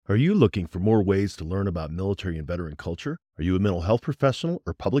Are you looking for more ways to learn about military and veteran culture? Are you a mental health professional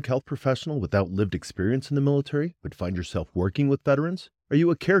or public health professional without lived experience in the military, but find yourself working with veterans? Are you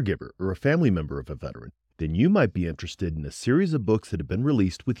a caregiver or a family member of a veteran? Then you might be interested in a series of books that have been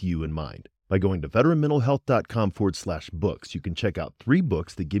released with you in mind. By going to veteranmentalhealth.com/books, you can check out 3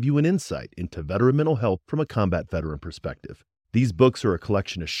 books that give you an insight into veteran mental health from a combat veteran perspective. These books are a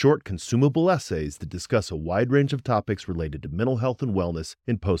collection of short, consumable essays that discuss a wide range of topics related to mental health and wellness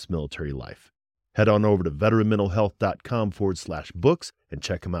in post-military life. Head on over to veteranmentalhealth.com/books and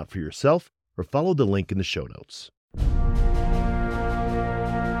check them out for yourself, or follow the link in the show notes.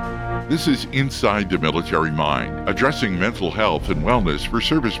 This is Inside the Military Mind, addressing mental health and wellness for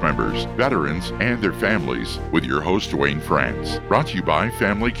service members, veterans, and their families, with your host, Dwayne France. Brought to you by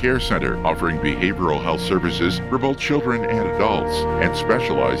Family Care Center, offering behavioral health services for both children and adults, and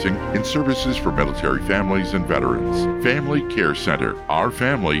specializing in services for military families and veterans. Family Care Center, our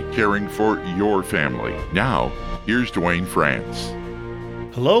family caring for your family. Now, here's Dwayne France.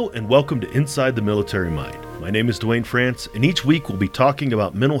 Hello and welcome to Inside the Military Mind. My name is Dwayne France, and each week we'll be talking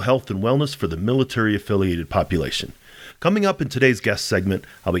about mental health and wellness for the military-affiliated population. Coming up in today's guest segment,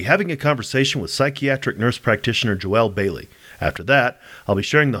 I'll be having a conversation with psychiatric nurse practitioner Joelle Bailey. After that, I'll be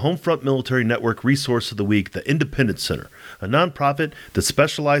sharing the Homefront Military Network Resource of the Week, the Independence Center, a nonprofit that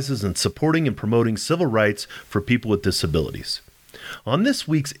specializes in supporting and promoting civil rights for people with disabilities. On this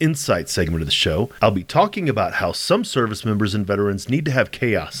week's Insight segment of the show, I'll be talking about how some service members and veterans need to have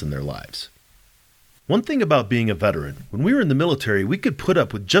chaos in their lives. One thing about being a veteran, when we were in the military, we could put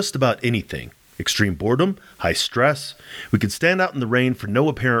up with just about anything. Extreme boredom, high stress. We could stand out in the rain for no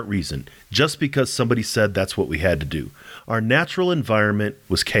apparent reason, just because somebody said that's what we had to do. Our natural environment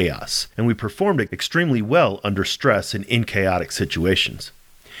was chaos, and we performed extremely well under stress and in chaotic situations.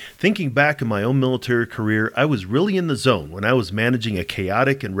 Thinking back in my own military career, I was really in the zone when I was managing a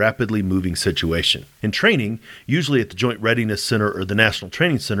chaotic and rapidly moving situation. In training, usually at the Joint Readiness Center or the National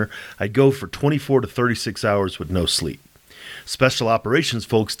Training Center, I'd go for 24 to 36 hours with no sleep. Special operations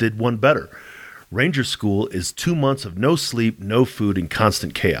folks did one better. Ranger School is 2 months of no sleep, no food, and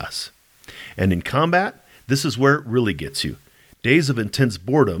constant chaos. And in combat, this is where it really gets you. Days of intense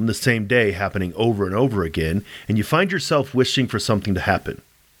boredom, the same day happening over and over again, and you find yourself wishing for something to happen.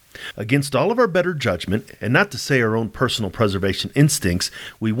 Against all of our better judgment, and not to say our own personal preservation instincts,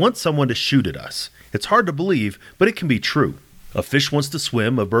 we want someone to shoot at us. It's hard to believe, but it can be true. A fish wants to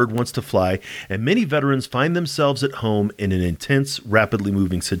swim, a bird wants to fly, and many veterans find themselves at home in an intense, rapidly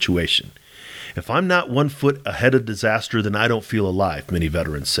moving situation. If I'm not 1 foot ahead of disaster, then I don't feel alive, many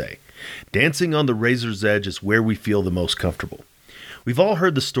veterans say. Dancing on the razor's edge is where we feel the most comfortable. We've all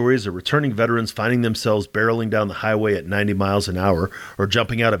heard the stories of returning veterans finding themselves barreling down the highway at 90 miles an hour, or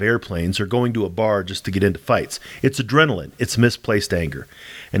jumping out of airplanes, or going to a bar just to get into fights. It's adrenaline, it's misplaced anger,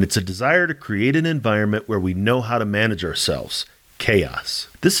 and it's a desire to create an environment where we know how to manage ourselves. Chaos.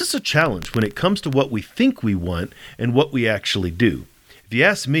 This is a challenge when it comes to what we think we want and what we actually do. If you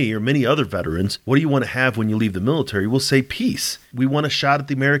ask me or many other veterans, what do you want to have when you leave the military? We'll say peace. We want a shot at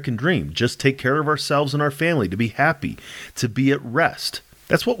the American dream. Just take care of ourselves and our family, to be happy, to be at rest.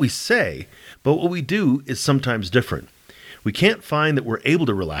 That's what we say, but what we do is sometimes different. We can't find that we're able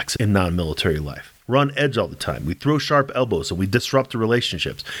to relax in non-military life. We're on edge all the time. We throw sharp elbows and we disrupt the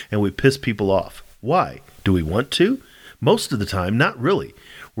relationships and we piss people off. Why? Do we want to? Most of the time, not really.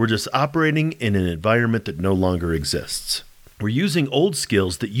 We're just operating in an environment that no longer exists. We're using old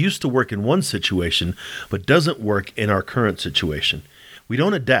skills that used to work in one situation, but doesn't work in our current situation. We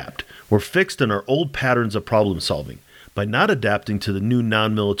don't adapt. We're fixed in our old patterns of problem solving. By not adapting to the new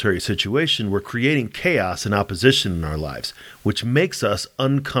non-military situation, we're creating chaos and opposition in our lives, which makes us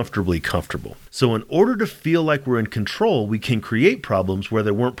uncomfortably comfortable. So in order to feel like we're in control, we can create problems where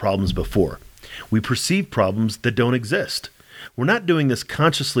there weren't problems before. We perceive problems that don't exist. We're not doing this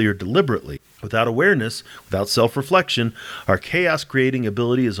consciously or deliberately. Without awareness, without self-reflection, our chaos-creating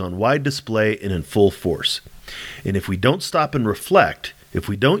ability is on wide display and in full force. And if we don't stop and reflect, if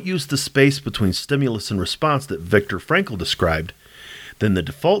we don't use the space between stimulus and response that Viktor Frankl described, then the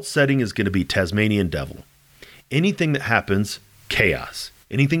default setting is going to be Tasmanian devil. Anything that happens, chaos.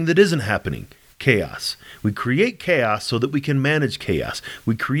 Anything that isn't happening, chaos. We create chaos so that we can manage chaos.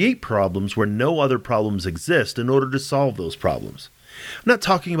 We create problems where no other problems exist in order to solve those problems. I'm not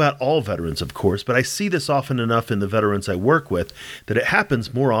talking about all veterans, of course, but I see this often enough in the veterans I work with that it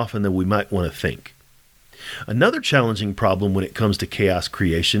happens more often than we might want to think. Another challenging problem when it comes to chaos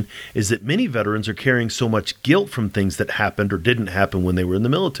creation is that many veterans are carrying so much guilt from things that happened or didn't happen when they were in the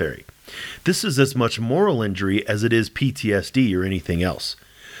military. This is as much moral injury as it is PTSD or anything else.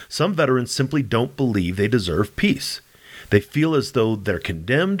 Some veterans simply don't believe they deserve peace. They feel as though they're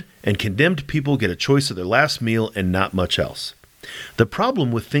condemned, and condemned people get a choice of their last meal and not much else. The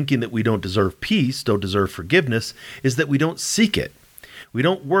problem with thinking that we don't deserve peace, don't deserve forgiveness, is that we don't seek it. We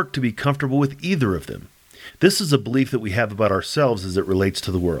don't work to be comfortable with either of them. This is a belief that we have about ourselves as it relates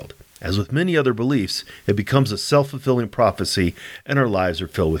to the world. As with many other beliefs, it becomes a self-fulfilling prophecy, and our lives are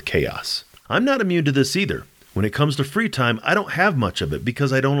filled with chaos. I'm not immune to this either. When it comes to free time, I don't have much of it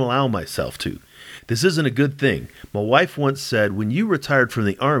because I don't allow myself to. This isn't a good thing. My wife once said, "When you retired from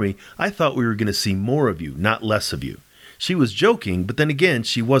the Army, I thought we were going to see more of you, not less of you." She was joking, but then again,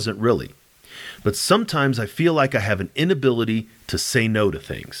 she wasn't really. But sometimes I feel like I have an inability to say no to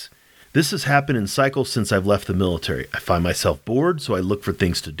things. This has happened in cycles since I've left the military. I find myself bored, so I look for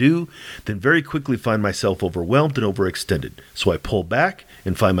things to do, then very quickly find myself overwhelmed and overextended. So I pull back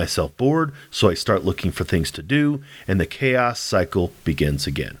and find myself bored, so I start looking for things to do, and the chaos cycle begins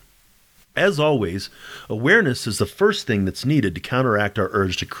again. As always, awareness is the first thing that's needed to counteract our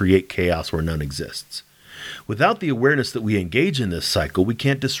urge to create chaos where none exists. Without the awareness that we engage in this cycle, we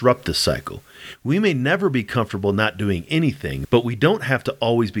can't disrupt this cycle. We may never be comfortable not doing anything, but we don't have to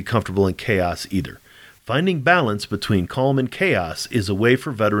always be comfortable in chaos either. Finding balance between calm and chaos is a way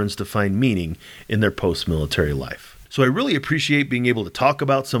for veterans to find meaning in their post-military life. So I really appreciate being able to talk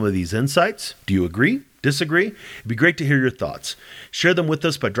about some of these insights. Do you agree? Disagree? It'd be great to hear your thoughts. Share them with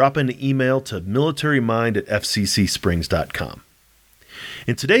us by dropping an email to militarymind@fccsprings.com.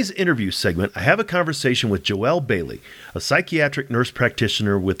 In today's interview segment, I have a conversation with Joelle Bailey, a psychiatric nurse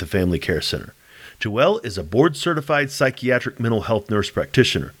practitioner with the Family Care Center. Joelle is a board-certified psychiatric mental health nurse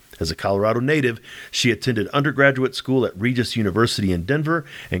practitioner. As a Colorado native, she attended undergraduate school at Regis University in Denver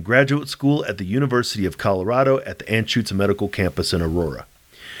and graduate school at the University of Colorado at the Anschutz Medical Campus in Aurora.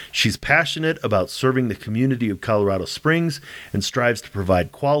 She's passionate about serving the community of Colorado Springs and strives to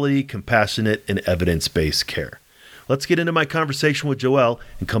provide quality, compassionate, and evidence-based care. Let's get into my conversation with Joelle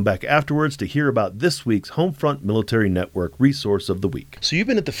and come back afterwards to hear about this week's Homefront Military Network Resource of the Week. So you've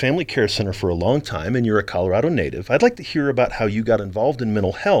been at the Family Care Center for a long time and you're a Colorado native. I'd like to hear about how you got involved in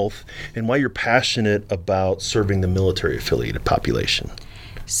mental health and why you're passionate about serving the military-affiliated population.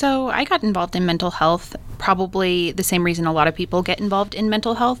 So I got involved in mental health probably the same reason a lot of people get involved in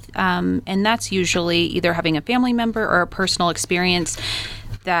mental health, and that's usually either having a family member or a personal experience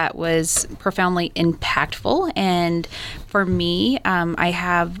that was profoundly impactful. And for me, I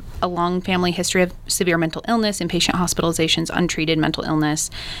have a long family history of severe mental illness, inpatient hospitalizations, untreated mental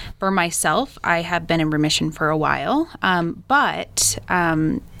illness. For myself, I have been in remission for a while, but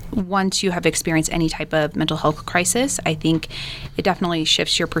once you have experienced any type of mental health crisis, I think it definitely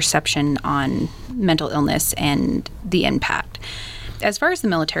shifts your perception on mental illness and the impact. As far as the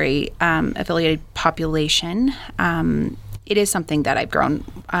military affiliated population, it is something that I've grown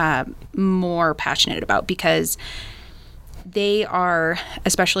more passionate about because they are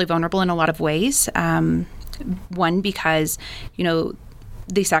especially vulnerable in a lot of ways. One, because,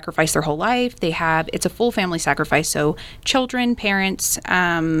 they sacrifice their whole life. It's a full family sacrifice. So children, parents,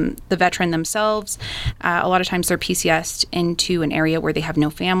 the veteran themselves, a lot of times they're PCSed into an area where they have no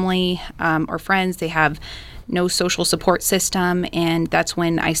family or friends. They have no social support system. And that's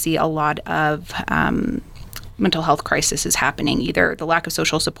when I see a lot of mental health crisis is happening, either the lack of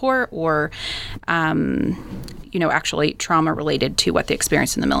social support or, actually trauma related to what they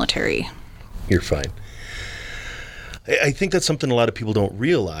experienced in the military. You're fine. I think that's something a lot of people don't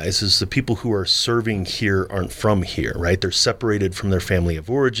realize is the people who are serving here aren't from here, right? They're separated from their family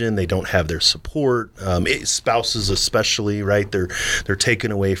of origin. They don't have their support. Spouses especially, right? They're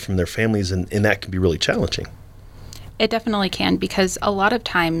taken away from their families, and that can be really challenging. It definitely can, because a lot of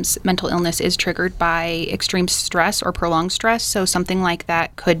times mental illness is triggered by extreme stress or prolonged stress. So something like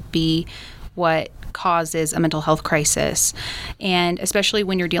that could be what causes a mental health crisis. And especially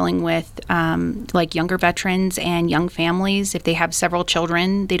when you're dealing with younger veterans and young families, if they have several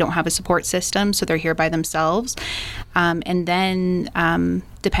children, they don't have a support system, so they're here by themselves. And then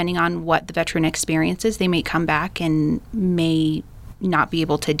depending on what the veteran experiences, they may come back and may not be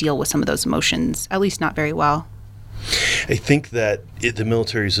able to deal with some of those emotions, at least not very well. I think that the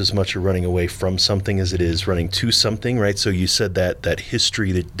military is as much a running away from something as it is running to something, right? So you said that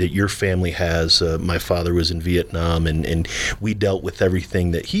history that your family has. My father was in Vietnam, and we dealt with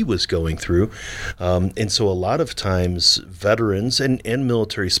everything that he was going through. And so a lot of times veterans and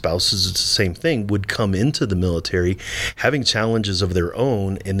military spouses, it's the same thing, would come into the military having challenges of their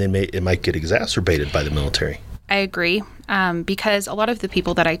own, and then it might get exacerbated by the military. I agree. Because a lot of the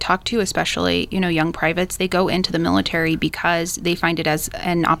people that I talk to, especially, young privates, they go into the military because they find it as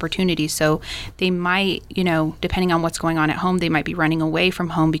an opportunity. So they might, depending on what's going on at home, they might be running away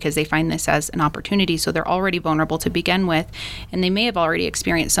from home because they find this as an opportunity. So they're already vulnerable to begin with, and they may have already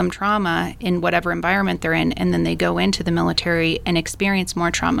experienced some trauma in whatever environment they're in, and then they go into the military and experience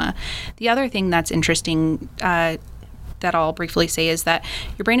more trauma. The other thing that's interesting that I'll briefly say is that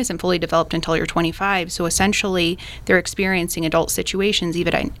your brain isn't fully developed until you're 25. So essentially, they're experiencing adult situations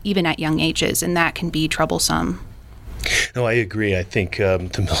even at young ages, and that can be troublesome. No, I agree. I think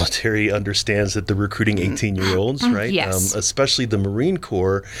the military understands that they're recruiting 18-year-olds, right? Yes. Especially the Marine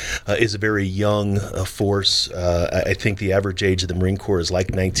Corps is a very young force. I think the average age of the Marine Corps is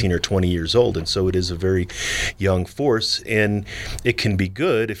like 19 or 20 years old, and so it is a very young force. And it can be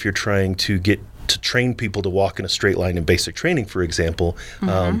good if you're trying to train people to walk in a straight line in basic training, for example,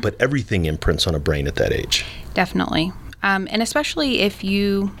 but everything imprints on a brain at that age. Definitely. And especially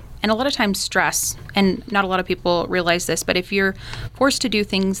and a lot of times stress, and not a lot of people realize this, but if you're forced to do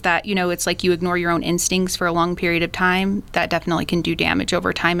things that, it's like you ignore your own instincts for a long period of time, that definitely can do damage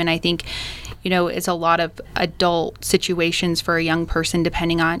over time. And I think, it's a lot of adult situations for a young person,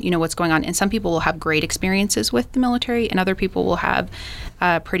 depending on, what's going on. And some people will have great experiences with the military, and other people will have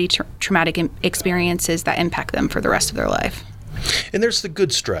pretty traumatic experiences that impact them for the rest of their life. And there's the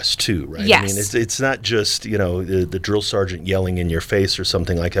good stress too, right? Yes. I mean, it's not just, the drill sergeant yelling in your face or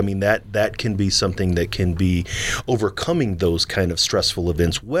something like, that can be something that can be overcoming those kind of stressful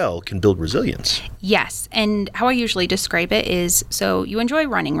events can build resilience. Yes. And how I usually describe it is, so you enjoy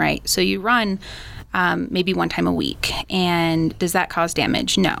running, right? So you run maybe one time a week. And does that cause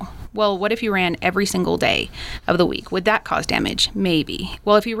damage? No. Well, what if you ran every single day of the week? Would that cause damage? Maybe.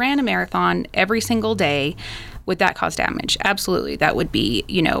 Well, if you ran a marathon every single day, would that cause damage? Absolutely. That would be,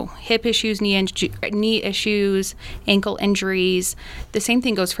 hip issues, knee issues, ankle injuries. The same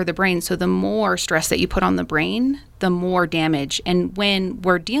thing goes for the brain. So the more stress that you put on the brain, the more damage. And when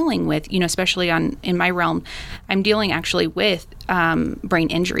we're dealing with, especially in my realm, I'm dealing actually with brain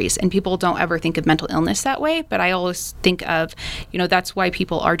injuries. And people don't ever think of mental illness that way. But I always think of, that's why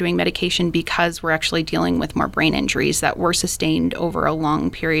people are doing medication, because we're actually dealing with more brain injuries that were sustained over a long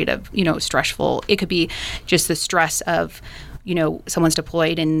period of, stressful. It could be just the stress of, someone's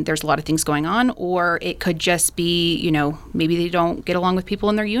deployed and there's a lot of things going on, or it could just be, maybe they don't get along with people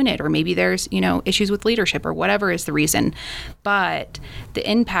in their unit, or maybe there's, issues with leadership, or whatever is the reason. But the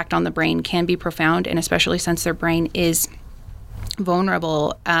impact on the brain can be profound, and especially since their brain is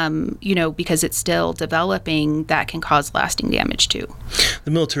vulnerable, because it's still developing, that can cause lasting damage too. The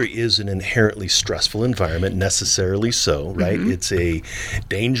military is an inherently stressful environment, necessarily so, right? Mm-hmm. It's a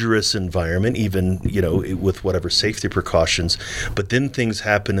dangerous environment, even, with whatever safety precautions. But then things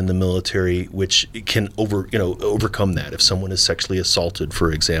happen in the military which can overcome that. If someone is sexually assaulted,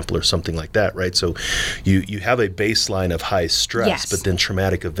 for example, or something like that, right? So you have a baseline of high stress, yes, but then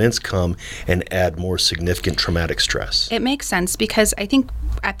traumatic events come and add more significant traumatic stress. It makes sense, because I think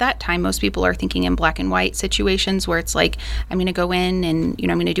at that time, most people are thinking in black and white situations where it's like, I'm going to go in and,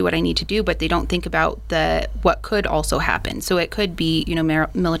 I'm going to do what I need to do, but they don't think about what could also happen. So it could be,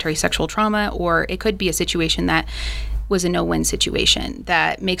 military sexual trauma, or it could be a situation that was a no-win situation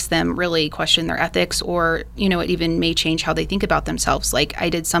that makes them really question their ethics, or, it even may change how they think about themselves. Like, I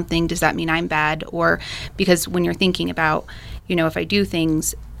did something, does that mean I'm bad? Or because when you're thinking about, if I do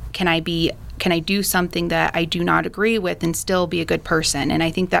things, can I do something that I do not agree with and still be a good person? And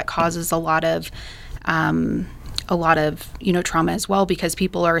I think that causes a lot of trauma as well, because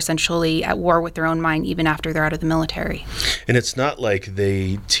people are essentially at war with their own mind even after they're out of the military. And it's not like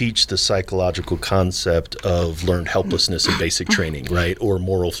they teach the psychological concept of learned helplessness in basic training, right? Or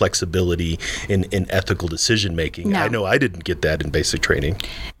moral flexibility in ethical decision making. No. I know I didn't get that in basic training.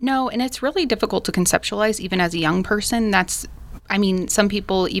 No, and it's really difficult to conceptualize even as a young person. Some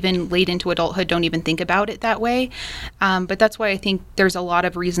people even late into adulthood don't even think about it that way. But that's why I think there's a lot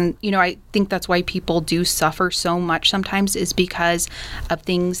of reason, I think that's why people do suffer so much sometimes, is because of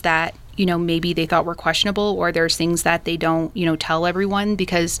things that, maybe they thought were questionable, or there's things that they don't, tell everyone,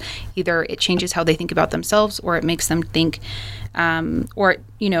 because either it changes how they think about themselves, or it makes them think, and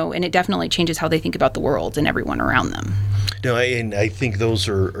it definitely changes how they think about the world and everyone around them. No, and I think those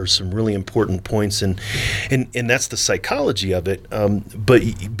are some really important points, and that's the psychology of it.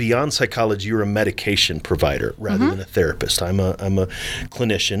 But beyond psychology, you're a medication provider rather than a therapist. I'm a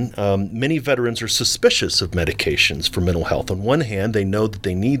clinician. Many veterans are suspicious of medications for mental health. On one hand, they know that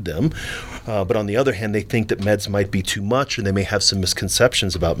they need them, but on the other hand, they think that meds might be too much, and they may have some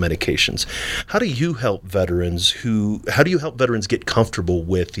misconceptions about medications. How do you help veterans get comfortable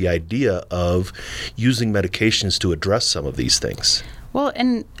with the idea of using medications to address some of these things? Well,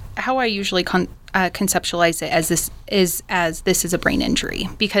 and how I usually conceptualize it as this is a brain injury,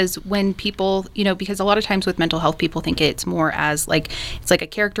 because when people, because a lot of times with mental health, people think it's more as it's like a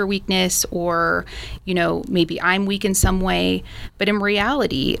character weakness, or, maybe I'm weak in some way. But in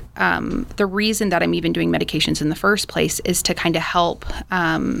reality, the reason that I'm even doing medications in the first place is to kind of help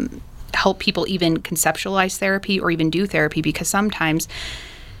people even conceptualize therapy or even do therapy, because sometimes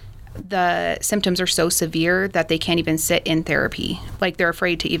the symptoms are so severe that they can't even sit in therapy. Like, they're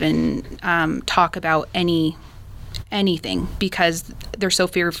afraid to even talk about anything, because they're so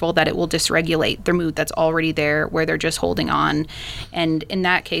fearful that it will dysregulate their mood that's already there, where they're just holding on. And in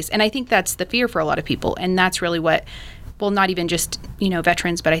that case, and I think that's the fear for a lot of people, and that's really what, well, not even just,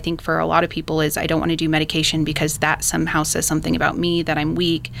 veterans, but I think for a lot of people is, I don't want to do medication because that somehow says something about me, that I'm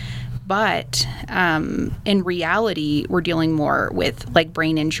weak. But in reality, we're dealing more with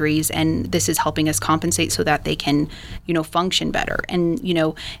brain injuries, and this is helping us compensate so that they can, function better. And,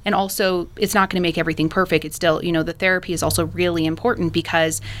 and also it's not going to make everything perfect. It's still, the therapy is also really important,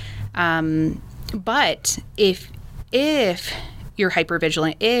 because, but if you're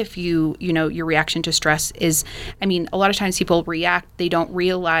hypervigilant, if your reaction to stress is, a lot of times people react, they don't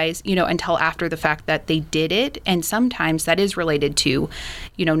realize, until after the fact that they did it. And sometimes that is related to,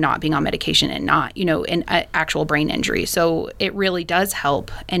 not being on medication and not, an actual brain injury. So it really does help,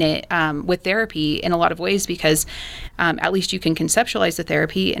 and it with therapy in a lot of ways, because at least you can conceptualize the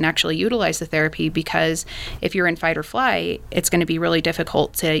therapy and actually utilize the therapy, because if you're in fight or flight, it's going to be really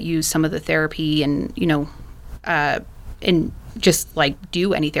difficult to use some of the therapy and, and just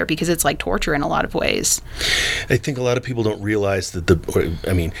do any therapy, because it's like torture in a lot of ways. I think a lot of people don't realize that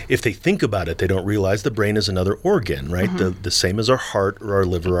if they think about it, they don't realize the brain is another organ, right? The same as our heart or our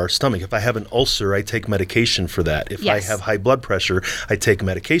liver or our stomach. If I have an ulcer, I take medication for that. If I have high blood pressure, I take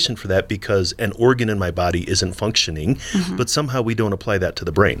medication for that, because an organ in my body isn't functioning, but somehow we don't apply that to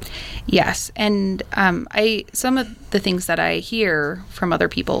the brain. Yes. And some of the things that I hear from other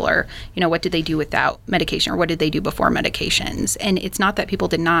people are, what did they do without medication, or what did they do before medication? And it's not that people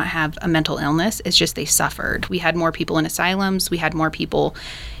did not have a mental illness, it's just they suffered. We had more people in asylums, we had more people,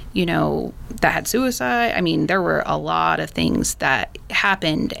 that had suicide. There were a lot of things that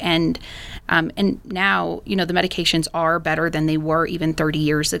happened, and now, the medications are better than they were even 30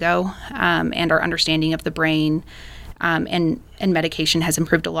 years ago, and our understanding of the brain and medication has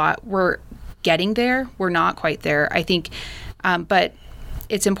improved a lot. We're getting there. We're not quite there, I think, but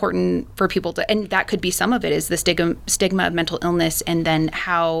it's important for people to, and that could be some of it, is the stigma of mental illness, and then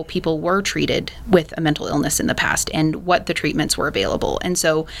how people were treated with a mental illness in the past and what the treatments were available. And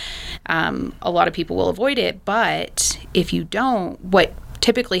so a lot of people will avoid it, but if you don't, what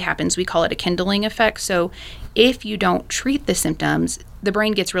typically happens, we call it a kindling effect. So if you don't treat the symptoms, the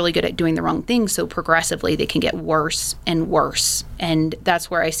brain gets really good at doing the wrong thing, so progressively they can get worse and worse. And that's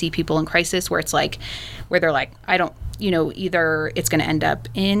where I see people in crisis, where they're like, I don't, either it's going to end up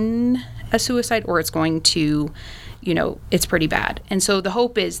in a suicide, or it's going to, it's pretty bad. And so the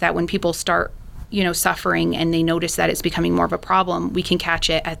hope is that when people start, suffering, and they notice that it's becoming more of a problem, we can catch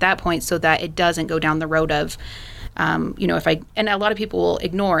it at that point, so that it doesn't go down the road of, and a lot of people will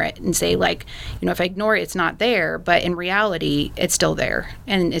ignore it and say, if I ignore it, it's not there, but in reality, it's still there,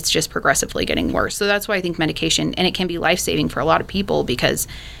 and it's just progressively getting worse. So that's why I think medication, and it can be life-saving for a lot of people, because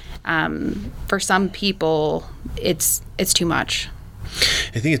for some people, it's too much.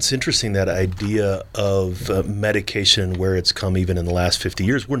 I think it's interesting, that idea of medication and where it's come even in the last 50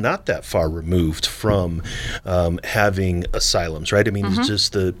 years. We're not that far removed from having asylums, right? It's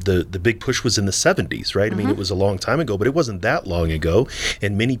just the big push was in the 70s, right? It was a long time ago, but it wasn't that long ago.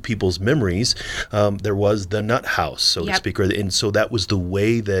 In many people's memories, there was the nut house, so to speak. And so that was the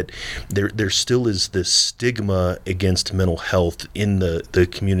way that there still is this stigma against mental health in the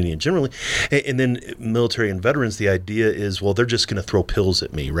community and generally. And then military and veterans, the idea is, well, they're just going to throw pills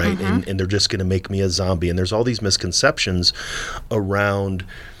at me, right? And they're just going to make me a zombie. And there's all these misconceptions around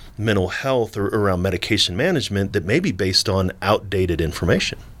mental health or around medication management that may be based on outdated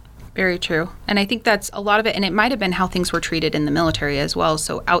information. Very true. And I think that's a lot of it. And it might have been how things were treated in the military as well.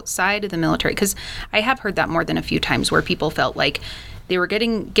 So outside of the military, because I have heard that more than a few times, where people felt like they were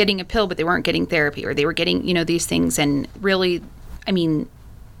getting a pill, but they weren't getting therapy, or they were getting, these things. And really, I mean,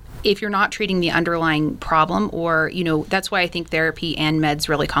 if you're not treating the underlying problem, or, that's why I think therapy and meds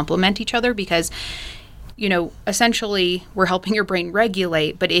really complement each other, because, essentially we're helping your brain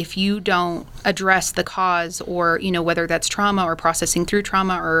regulate, but if you don't address the cause, or, whether that's trauma or processing through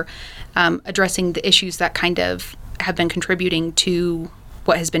trauma, or addressing the issues that kind of have been contributing to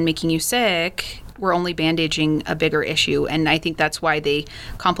what has been making you sick, we're only bandaging a bigger issue. And I think that's why they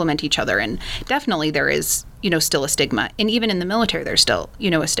complement each other. And definitely there is, still a stigma. And even in the military, there's still,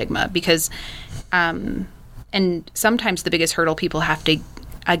 a stigma, because, and sometimes the biggest hurdle people have to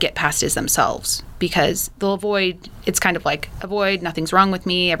get past is themselves, because they'll it's kind of like avoid, nothing's wrong with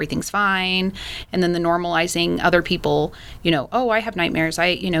me, everything's fine. And then the normalizing other people, oh, I have nightmares,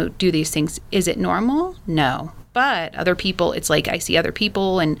 I, do these things. Is it normal? No. But other people, it's like I see other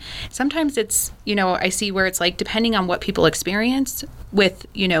people, and sometimes it's, I see where it's like, depending on what people experience with,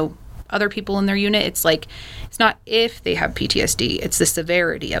 other people in their unit, it's like, it's not if they have PTSD, it's the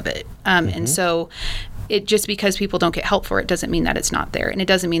severity of it. And so it just because people don't get help for it doesn't mean that it's not there. And it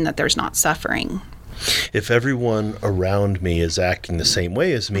doesn't mean that there's not suffering. If everyone around me is acting the same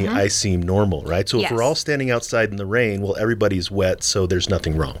way as me, I seem normal, right? So if we're all standing outside in the rain, well, everybody's wet, so there's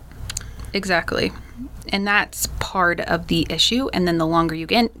nothing wrong. Exactly. And that's part of the issue. And then the longer you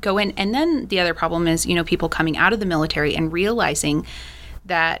go in, and then the other problem is, people coming out of the military and realizing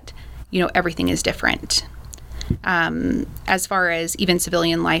that, everything is different. As far as even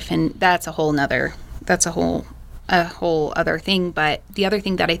civilian life, and that's a whole other thing. But the other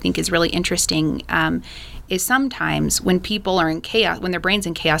thing that I think is really interesting is sometimes when people are in chaos, when their brain's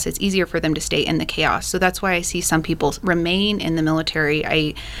in chaos, it's easier for them to stay in the chaos. So that's why I see some people remain in the military.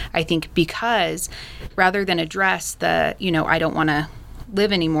 I think because rather than address the, I don't want to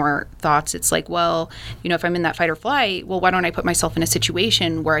live anymore thoughts, it's like, well, if I'm in that fight or flight, well, why don't I put myself in a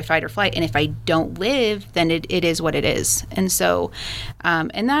situation where I fight or flight? And if I don't live, then it is what it is. And so,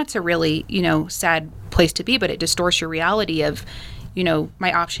 and that's a really, sad place to be, but it distorts your reality of,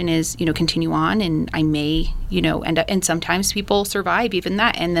 my option is, continue on, and I may, end up, and sometimes people survive even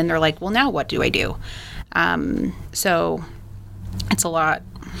that. And then they're like, well, now what do I do? So it's a lot.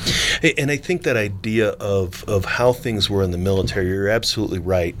 And I think that idea of how things were in the military, you're absolutely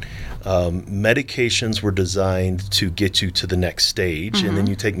right. Medications were designed to get you to the next stage, and then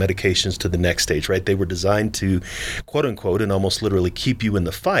you take medications to the next stage, right? They were designed to, quote unquote, and almost literally keep you in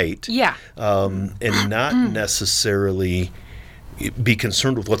the fight. Yeah. And not necessarily be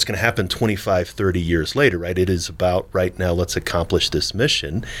concerned with what's going to happen 25, 30 years later, right? It is about right now, let's accomplish this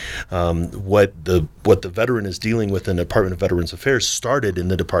mission. What the veteran is dealing with in the Department of Veterans Affairs started in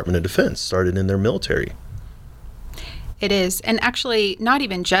the Department of Defense, started in their military. It is. And actually, not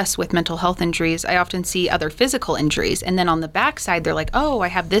even just with mental health injuries. I often see other physical injuries. And then on the backside, they're like, oh, I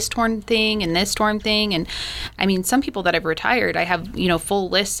have this torn thing and this torn thing. And I mean, some people that have retired, I have, full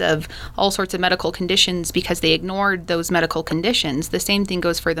lists of all sorts of medical conditions because they ignored those medical conditions. The same thing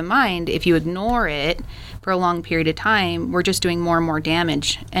goes for the mind. If you ignore it for a long period of time, we're just doing more and more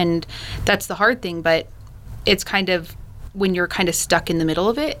damage. And that's the hard thing. But it's kind of, when you're kind of stuck in the middle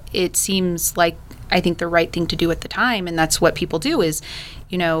of it, it seems like, I think, the right thing to do at the time. And that's what people do is,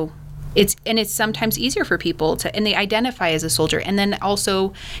 it's sometimes easier for people to, and they identify as a soldier. And then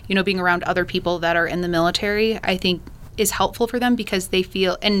also, being around other people that are in the military, I think is helpful for them because they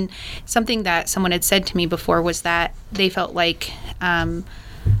feel, and something that someone had said to me before was that they felt like,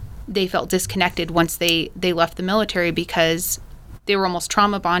 they felt disconnected once they left the military because they were almost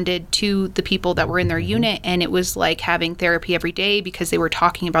trauma bonded to the people that were in their unit. And it was like having therapy every day because they were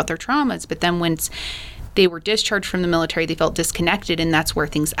talking about their traumas. But then once they were discharged from the military, they felt disconnected, and that's where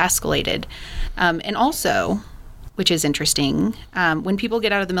things escalated. And also, which is interesting, when people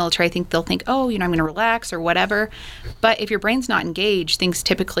get out of the military, I think they'll think, oh, I'm going to relax or whatever. But if your brain's not engaged, things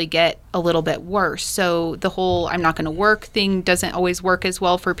typically get a little bit worse. So the whole I'm not going to work thing doesn't always work as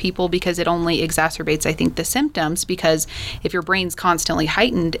well for people because it only exacerbates, I think, the symptoms. Because if your brain's constantly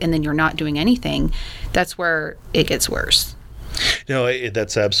heightened and then you're not doing anything, that's where it gets worse. No,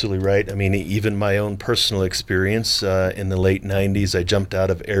 that's absolutely right. I mean, even my own personal experience in the late 90s, I jumped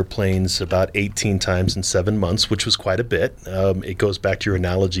out of airplanes about 18 times in 7 months, which was quite a bit. It goes back to your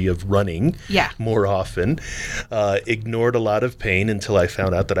analogy of running more often. Ignored a lot of pain until I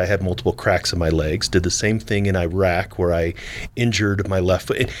found out that I had multiple cracks in my legs. Did the same thing in Iraq where I injured my left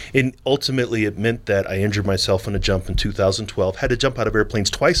foot. And ultimately, it meant that I injured myself on a jump in 2012, had to jump out of airplanes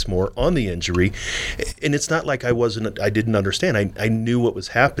twice more on the injury. And it's not like I didn't understand. I knew what was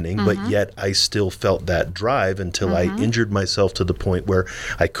happening, but yet I still felt that drive until I injured myself to the point where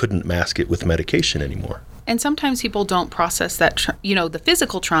I couldn't mask it with medication anymore. And sometimes people don't process that, the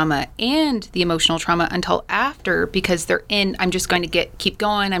physical trauma and the emotional trauma until after, because they're in, I'm just going to keep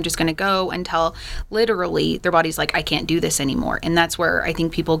going. I'm just going to go until literally their body's like, I can't do this anymore. And that's where I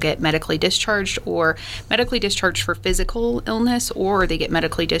think people get medically discharged for physical illness, or they get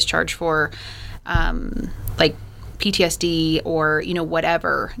medically discharged for like PTSD or,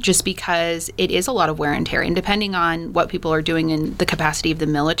 whatever, just because it is a lot of wear and tear. And depending on what people are doing in the capacity of the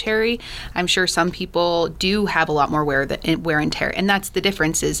military, I'm sure some people do have a lot more wear and tear. And that's the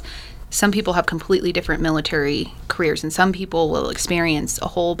difference, is some people have completely different military careers, and some people will experience a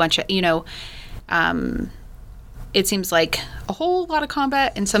whole bunch of, it seems like a whole lot of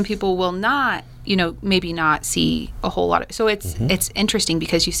combat, and some people will not, maybe not see a whole lot of. So it's interesting,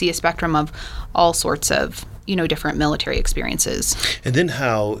 because you see a spectrum of all sorts of, different military experiences. And then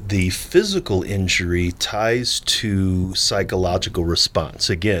how the physical injury ties to psychological response.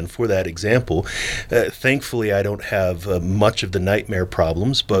 Again, for that example, thankfully I don't have much of the nightmare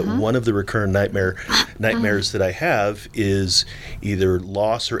problems, but one of the recurrent nightmares that I have is either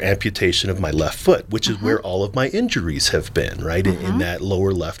loss or amputation of my left foot, which is where all of my injuries have been, right? In that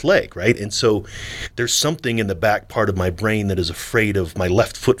lower left leg, right? And so there's something in the back part of my brain that is afraid of my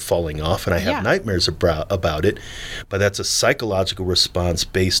left foot falling off, and I have nightmares about it, but that's a psychological response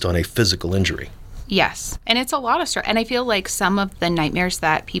based on a physical injury. Yes, and it's a lot of stress. And I feel like some of the nightmares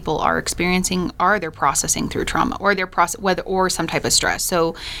that people are experiencing are they're processing through trauma, or or some type of stress.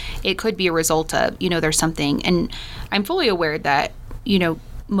 So it could be a result of, there's something. And I'm fully aware that,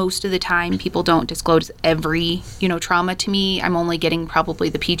 most of the time people don't disclose every, trauma to me. I'm only getting probably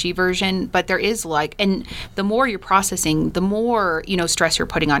the PG version, but there is and the more you're processing, the more, stress you're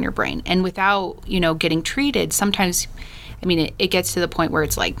putting on your brain. And without, getting treated, sometimes, it gets to the point where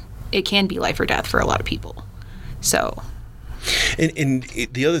it's like, it can be life or death for a lot of people. So. And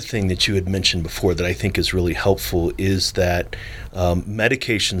the other thing that you had mentioned before that I think is really helpful is that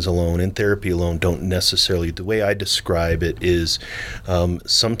medications alone and therapy alone don't necessarily, the way I describe it is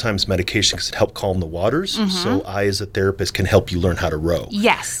sometimes medications can help calm the waters. So I, as a therapist, can help you learn how to row.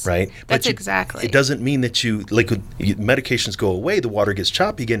 Yes. Right? That's exactly. It doesn't mean that medications go away, the water gets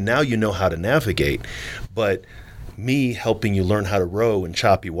choppy again, now you know how to navigate. But me helping you learn how to row in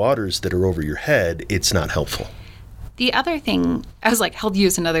choppy waters that are over your head, it's not helpful. The other thing, I'll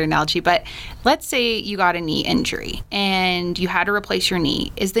use another analogy, but let's say you got a knee injury and you had to replace your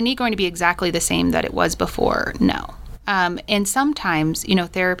knee. Is the knee going to be exactly the same that it was before? No. And sometimes,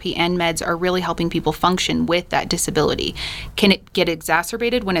 therapy and meds are really helping people function with that disability. Can it get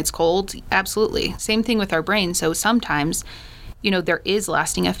exacerbated when it's cold? Absolutely. Same thing with our brain. So sometimes, there is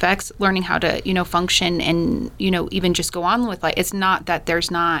lasting effects, learning how to, function and, even just go on with life. It's not that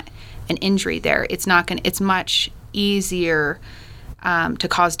there's not an injury there. It's much easier to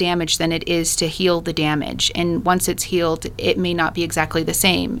cause damage than it is to heal the damage. And once it's healed, it may not be exactly the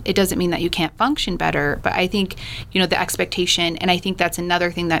same. It doesn't mean that you can't function better, but I think, the expectation, and I think that's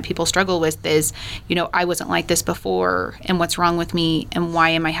another thing that people struggle with is, I wasn't like this before, and what's wrong with me, and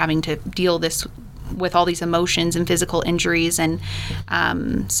why am I having to deal this with all these emotions and physical injuries? And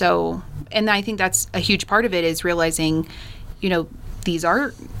and I think that's a huge part of it, is realizing, these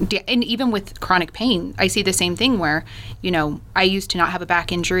are, and even with chronic pain, I see the same thing where, I used to not have a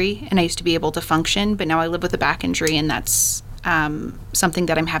back injury and I used to be able to function, but now I live with a back injury, and that's something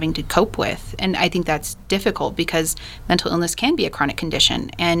that I'm having to cope with. And I think that's difficult because mental illness can be a chronic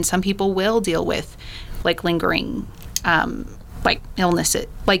condition, and some people will deal with lingering illness,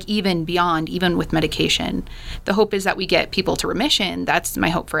 even beyond, even with medication. The hope is that we get people to remission. That's my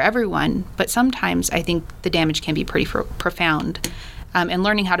hope for everyone. But sometimes I think the damage can be pretty profound. And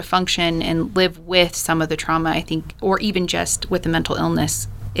learning how to function and live with some of the trauma, I think, or even just with the mental illness,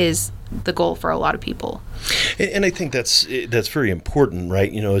 is the goal for a lot of people. And I think that's very important,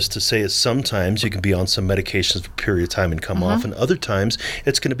 right? Is to say is sometimes you can be on some medications for a period of time and come off, and other times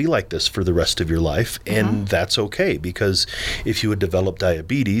it's going to be like this for the rest of your life, and that's okay, because if you would develop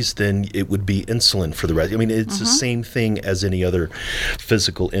diabetes, then it would be insulin for the rest. It's the same thing as any other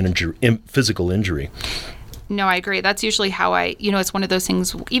physical injury. No, I agree. That's usually how it's one of those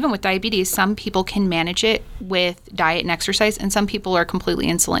things, even with diabetes, some people can manage it with diet and exercise, and some people are completely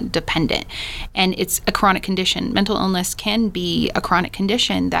insulin dependent. And it's a chronic condition. Mental illness can be a chronic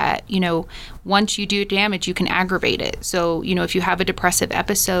condition that, once you do damage, you can aggravate it. So, if you have a depressive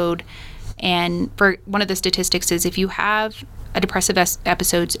episode, and for one of the statistics is if you have a depressive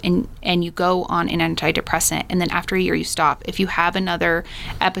episodes and you go on an antidepressant, and then after a year you stop, if you have another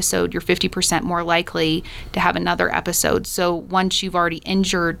episode, you're 50% more likely to have another episode. So once you've already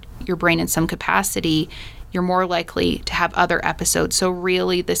injured your brain in some capacity, you're more likely to have other episodes. So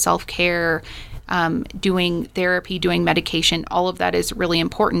really the self-care doing therapy, doing medication, all of that is really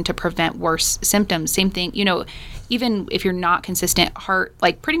important to prevent worse symptoms. Same thing, even if you're not consistent heart,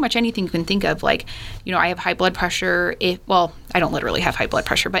 like pretty much anything you can think of, like, I have high blood pressure. I don't literally have high blood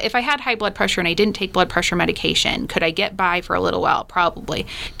pressure, but if I had high blood pressure and I didn't take blood pressure medication, could I get by for a little while? Probably.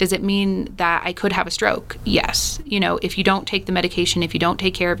 Does it mean that I could have a stroke? Yes. If you don't take the medication, if you don't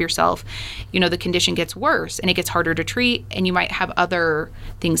take care of yourself, the condition gets worse and it gets harder to treat, and you might have other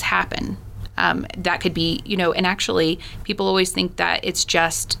things happen. That could be, and actually people always think that it's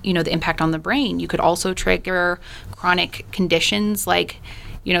just, the impact on the brain. You could also trigger chronic conditions like,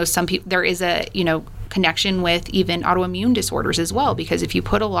 some people, there is a, connection with even autoimmune disorders as well, because if you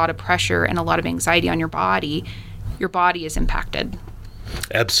put a lot of pressure and a lot of anxiety on your body is impacted.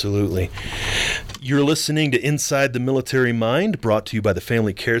 Absolutely. You're listening to Inside the Military Mind, brought to you by the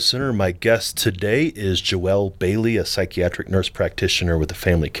Family Care Center. My guest today is Joelle Bailey, a psychiatric nurse practitioner with the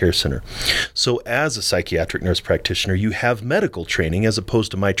Family Care Center. So as a psychiatric nurse practitioner, you have medical training as opposed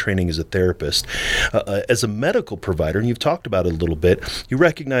to my training as a therapist. As a medical provider, and you've talked about it a little bit, you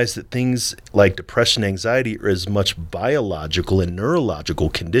recognize that things like depression, anxiety are as much biological and neurological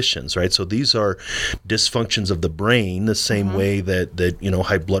conditions, right? So these are dysfunctions of the brain, the same way that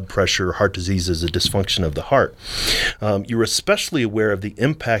high blood pressure, heart disease is a dysfunction of the heart. You're especially aware of the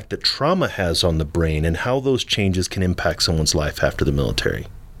impact that trauma has on the brain and how those changes can impact someone's life after the military.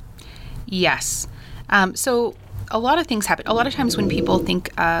 Yes. So a lot of things happen. A lot of times when people think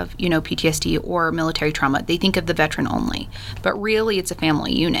of, PTSD or military trauma, they think of the veteran only, but really it's a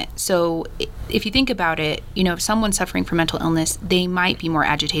family unit. So if you think about it, if someone's suffering from mental illness, they might be more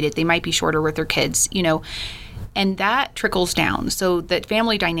agitated. They might be shorter with their kids, and that trickles down. So that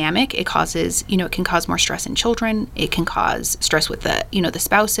family dynamic, it causes, it can cause more stress in children. It can cause stress with the, the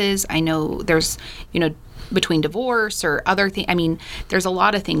spouses. I know there's, between divorce or other things. I mean, there's a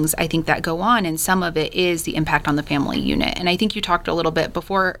lot of things I think that go on, and some of it is the impact on the family unit. And I think you talked a little bit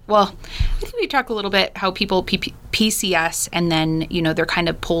before, I think we talked a little bit how people PCS and then, they're kind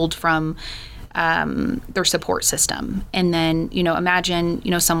of pulled from their support system. And then,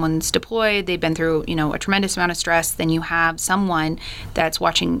 imagine, someone's deployed, they've been through, a tremendous amount of stress. Then you have someone that's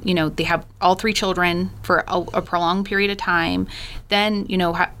watching, they have all 3 children for a prolonged period of time. Then,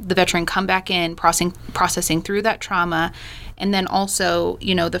 the veteran come back in, processing through that trauma. And then also,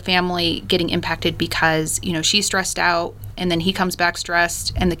 the family getting impacted because, she's stressed out, and then he comes back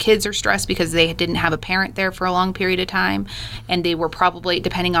stressed, and the kids are stressed because they didn't have a parent there for a long period of time. And they were probably,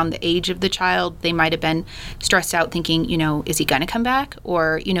 depending on the age of the child, they might have been stressed out thinking, is he going to come back?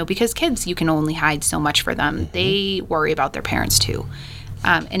 Or, because kids, you can only hide so much for them. They worry about their parents too.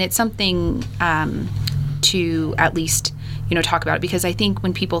 And it's something to at least, talk about it, because I think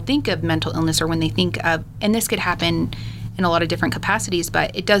when people think of mental illness, or when they think of, and this could happen in a lot of different capacities,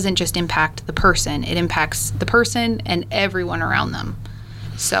 but it doesn't just impact the person. It impacts the person and everyone around them.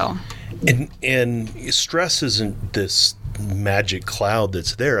 So, and stress isn't this magic cloud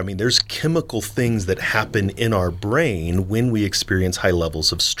that's there. I mean, there's chemical things that happen in our brain when we experience high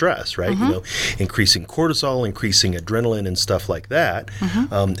levels of stress, right? Increasing cortisol, increasing adrenaline and stuff like that,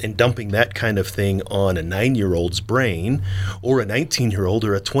 and dumping that kind of thing on a 9-year-old's brain or a 19-year-old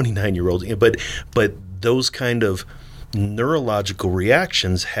or a 29-year-old. But those kind of neurological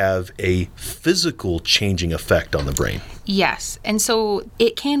reactions have a physical changing effect on the brain. Yes. And so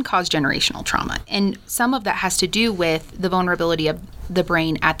it can cause generational trauma. And some of that has to do with the vulnerability of the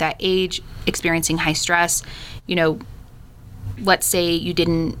brain at that age, experiencing high stress. Let's say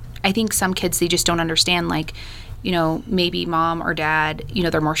I think some kids, they just don't understand, like, maybe mom or dad,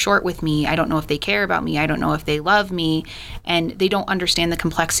 they're more short with me. I don't know if they care about me. I don't know if they love me. And they don't understand the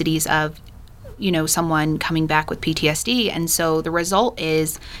complexities of someone coming back with PTSD. And so the result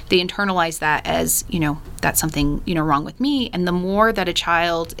is they internalize that as, that's something, wrong with me. And the more that a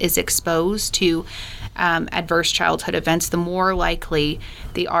child is exposed to adverse childhood events, the more likely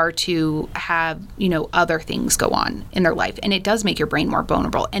they are to have, other things go on in their life. And it does make your brain more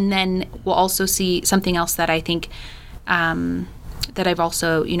vulnerable. And then we'll also see something else that I think, that I've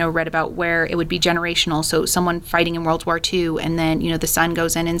also, read about, where it would be generational. So someone fighting in World War II, and then, the son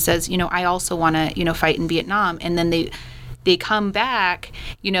goes in and says, I also want to, fight in Vietnam. And then they come back,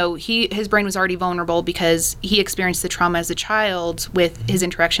 his brain was already vulnerable because he experienced the trauma as a child with his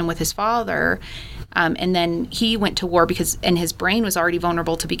interaction with his father. And then he went to war and his brain was already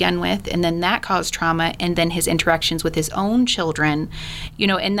vulnerable to begin with. And then that caused trauma. And then his interactions with his own children,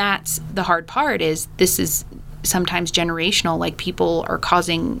 and that's the hard part, is this is sometimes generational. Like, people are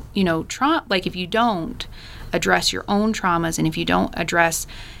causing, trauma. Like, if you don't address your own traumas, and if you don't address,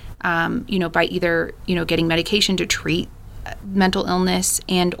 by either, getting medication to treat mental illness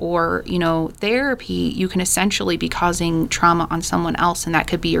and or, therapy, you can essentially be causing trauma on someone else. And that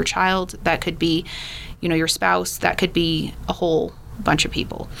could be your child, that could be, your spouse, that could be a whole bunch of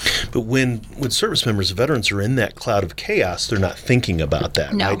people. But when service members, veterans are in that cloud of chaos, they're not thinking about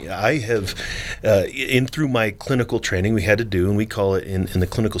that. No. Right? I have, through my clinical training, we had to do, and we call it in the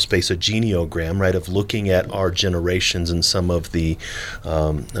clinical space a geneogram, right, of looking at our generations and some of the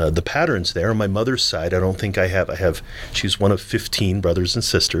patterns there. On my mother's side, I don't think I have, she's one of 15 brothers and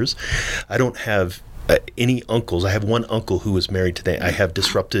sisters. I don't have any uncles. I have one uncle who was married to I have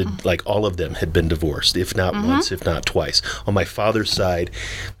disrupted, like all of them had been divorced, if not once, if not twice. On my father's side,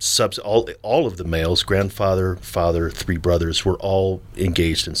 all of the males, grandfather, father, 3 brothers, were all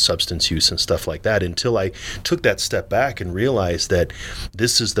engaged in substance use and stuff like that, until I took that step back and realized that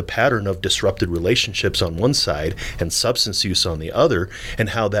this is the pattern of disrupted relationships on one side and substance use on the other,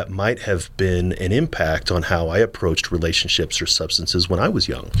 and how that might have been an impact on how I approached relationships or substances when I was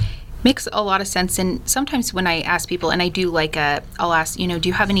young. Makes a lot of sense. And sometimes when I ask people, and I do I'll ask, do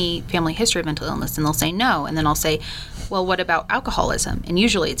you have any family history of mental illness? And they'll say no. And then I'll say, well, what about alcoholism? And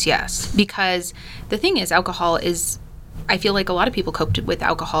usually it's yes. Because the thing is, alcohol is, I feel like a lot of people coped with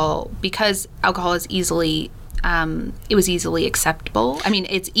alcohol because alcohol is it was easily acceptable. I mean,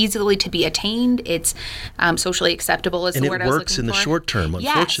 it's easily to be attained. It's socially acceptable is the word I was looking for. And it works in the short term,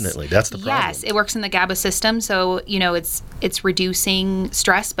 unfortunately. Yes. That's the problem. Yes, it works in the GABA system. So, it's reducing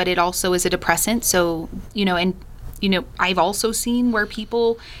stress, but it also is a depressant. So, I've also seen where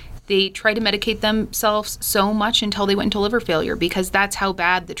people, they try to medicate themselves so much until they went into liver failure because that's how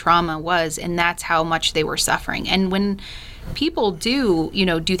bad the trauma was and that's how much they were suffering. And when people do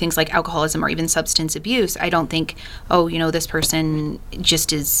things like alcoholism or even substance abuse, I don't think, this person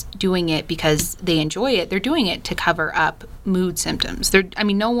just is doing it because they enjoy it. They're doing it to cover up mood symptoms.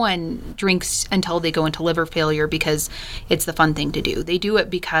 No one drinks until they go into liver failure because it's the fun thing to do. They do it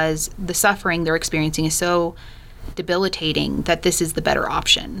because the suffering they're experiencing is so debilitating that this is the better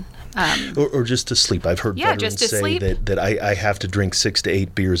option. Or just to sleep. I've heard veterans say that I have to drink 6 to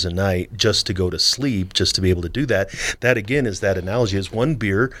 8 beers a night just to go to sleep, just to be able to do that. That, again, is that analogy. Is one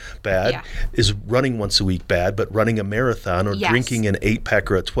beer bad? Yeah. Is running once a week bad? But running a marathon or drinking an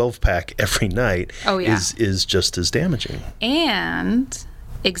 8-pack or a 12-pack every night is just as damaging. And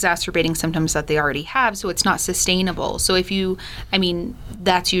exacerbating symptoms that they already have, so it's not sustainable. So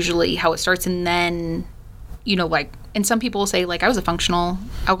that's usually how it starts. And then, and some people will say, I was a functional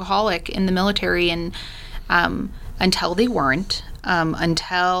alcoholic in the military, and until they weren't,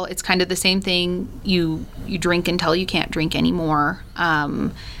 until it's kind of the same thing. You drink until you can't drink anymore.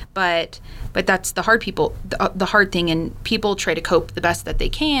 But that's the hard thing, and people try to cope the best that they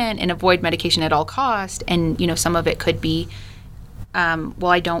can and avoid medication at all cost. And some of it could be,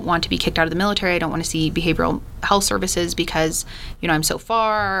 I don't want to be kicked out of the military. I don't want to see behavioral health services because I'm so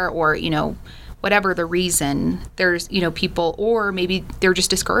far, or whatever the reason. There's, people, or maybe they're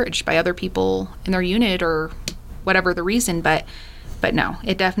just discouraged by other people in their unit or whatever the reason. But no,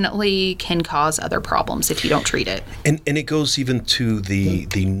 it definitely can cause other problems if you don't treat it. And it goes even to the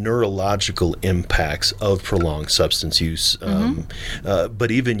neurological impacts of prolonged substance use. But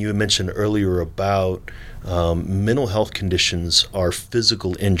even you mentioned earlier about mental health conditions are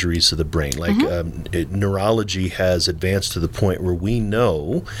physical injuries to the brain. Neurology has advanced to the point where we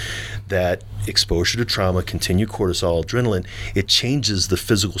know that exposure to trauma, continued cortisol, adrenaline, it changes the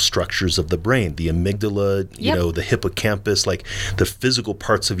physical structures of the brain. The amygdala, the hippocampus, the physical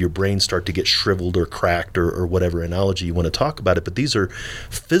parts of your brain start to get shriveled or cracked or whatever analogy you want to talk about it. But these are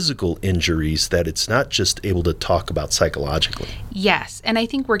physical injuries that it's not just able to talk about psychologically. Yes, and I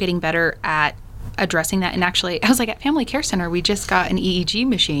think we're getting better at addressing that. And actually, I was at Family Care Center, we just got an EEG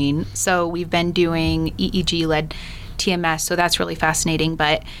machine. So we've been doing EEG-led TMS. So that's really fascinating.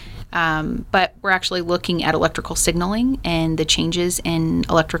 But we're actually looking at electrical signaling and the changes in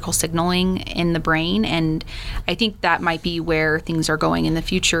electrical signaling in the brain. And I think that might be where things are going in the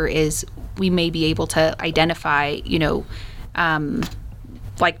future, is we may be able to identify,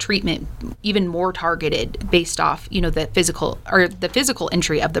 treatment even more targeted based off, the physical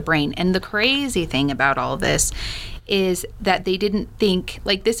injury of the brain. And the crazy thing about all of this is that they didn't think,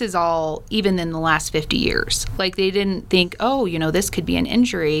 this is all even in the last 50 years. They didn't think, this could be an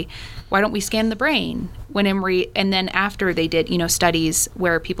injury. Why don't we scan the brain? And then after they did, studies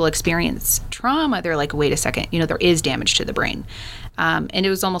where people experience trauma, they're like, wait a second, there is damage to the brain. And it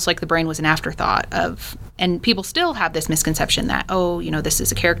was almost like the brain was an afterthought and people still have this misconception that, this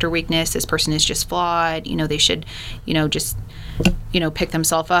is a character weakness. This person is just flawed. They should, just, pick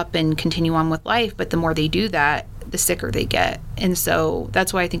themselves up and continue on with life. But the more they do that, the sicker they get. And so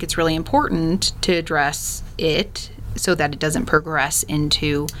that's why I think it's really important to address it so that it doesn't progress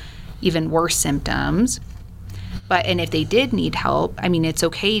into even worse symptoms. And if they did need help, I mean, it's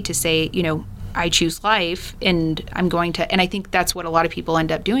okay to say, I choose life, and I'm going to, and I think that's what a lot of people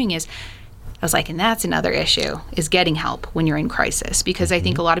end up doing is, I was like, and that's another issue, is getting help when you're in crisis, because I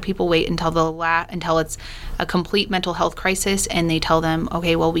think a lot of people wait until it's a complete mental health crisis, and they tell them,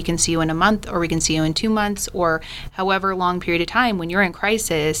 okay, well, we can see you in a month, or we can see you in 2 months, or however long period of time. When you're in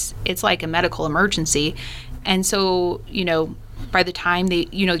crisis, it's like a medical emergency. And so, by the time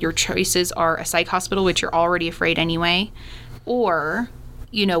your choices are a psych hospital, which you're already afraid anyway, or,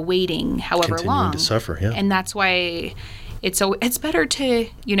 waiting however Continuing long. to suffer, yeah. And that's why it's better to,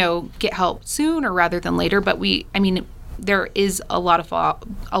 get help sooner rather than later. But there is a lot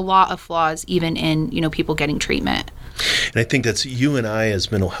of flaws even in, people getting treatment. And I think that's you and I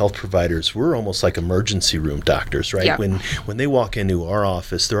as mental health providers, we're almost like emergency room doctors, right? Yeah. When they walk into our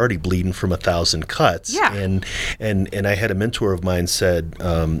office, they're already bleeding from 1,000 cuts. Yeah. And I had a mentor of mine said,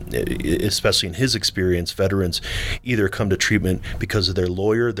 especially in his experience, veterans either come to treatment because of their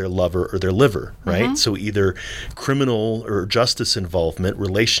lawyer, their lover, or their liver, right? Mm-hmm. So either criminal or justice involvement,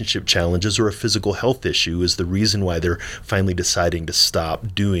 relationship challenges, or a physical health issue is the reason why they're finally deciding to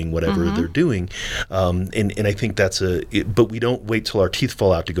stop doing whatever they're doing. And I think that's but we don't wait till our teeth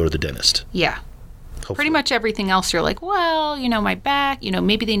fall out to go to the dentist. Yeah. Hopefully. Pretty much everything else you're like, well, my back,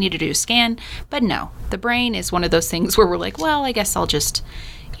 maybe they need to do a scan. But no, the brain is one of those things where we're like, well, I guess I'll just,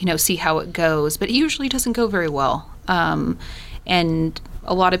 see how it goes. But it usually doesn't go very well. And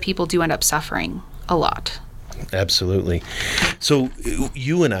a lot of people do end up suffering a lot. Absolutely. So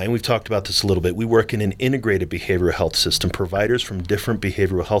you and I, and we've talked about this a little bit, we work in an integrated behavioral health system, providers from different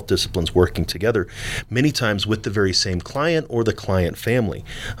behavioral health disciplines working together, many times with the very same client or the client family.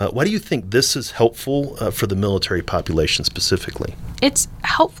 Why do you think this is helpful for the military population specifically? It's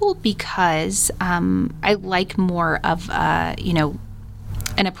helpful because I like more of,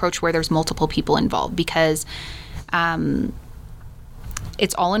 an approach where there's multiple people involved, because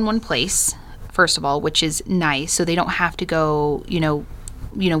it's all in one place. First of all, which is nice. So they don't have to go,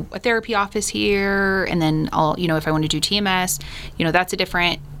 a therapy office here, and then if I want to do TMS, that's a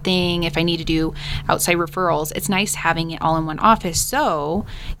different thing. If I need to do outside referrals, it's nice having it all in one office. So,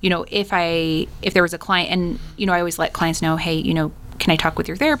 if there was a client, and, I always let clients know, hey, can I talk with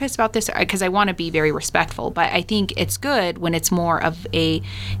your therapist about this? Because I want to be very respectful, but I think it's good when it's more of a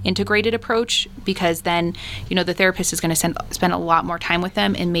integrated approach, because then, the therapist is going to spend a lot more time with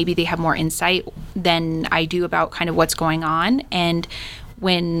them, and maybe they have more insight than I do about kind of what's going on. And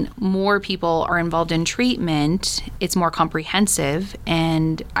when more people are involved in treatment, it's more comprehensive,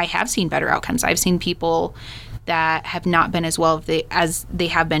 and I have seen better outcomes. I've seen people that have not been as well as they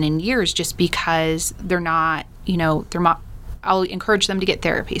have been in years, just because they're not. I'll encourage them to get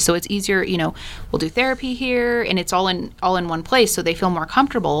therapy. So it's easier, we'll do therapy here, and it's all in one place, so they feel more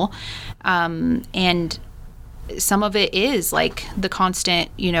comfortable. And some of it is like the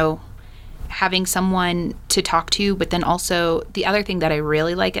constant, having someone to talk to. But then also the other thing that I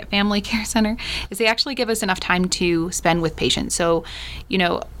really like at Family Care Center is they actually give us enough time to spend with patients. So,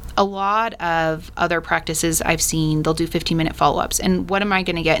 a lot of other practices I've seen, they'll do 15-minute follow-ups. And what am I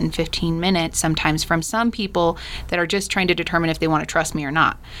going to get in 15 minutes sometimes from some people that are just trying to determine if they want to trust me or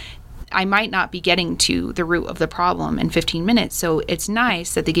not? I might not be getting to the root of the problem in 15 minutes. So it's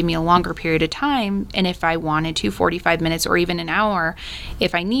nice that they give me a longer period of time. And if I wanted to, 45 minutes or even an hour,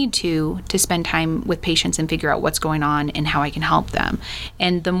 if I need to spend time with patients and figure out what's going on and how I can help them.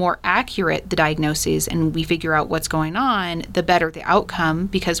 And the more accurate the diagnosis and we figure out what's going on, the better the outcome,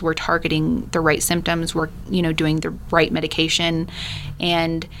 because we're targeting the right symptoms, we're, doing the right medication.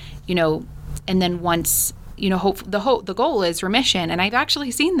 And, and then once the goal is remission, and I've actually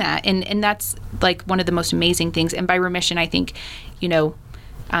seen that, and that's like one of the most amazing things. And by remission, I think,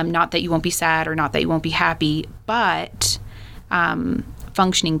 not that you won't be sad or not that you won't be happy, but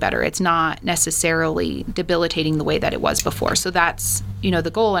functioning better. It's not necessarily debilitating the way that it was before. So that's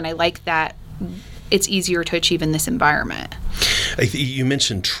the goal, and I like that it's easier to achieve in this environment. You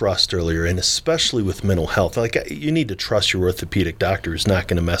mentioned trust earlier, and especially with mental health. Like, you need to trust your orthopedic doctor who's not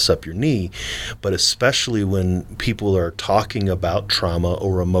going to mess up your knee, but especially when people are talking about trauma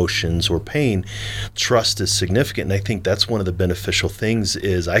or emotions or pain, trust is significant. And I think that's one of the beneficial things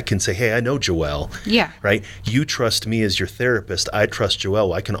is I can say, hey, I know Joelle. Yeah. Right? You trust me as your therapist. I trust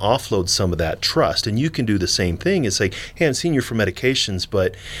Joelle. I can offload some of that trust. And you can do the same thing and say, hey, I'm seeing you for medications,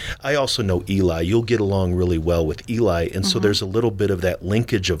 but I also know Eli. You'll get along really well with Eli. And so there's a little bit of that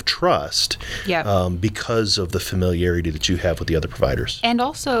linkage of trust because of the familiarity that you have with the other providers. And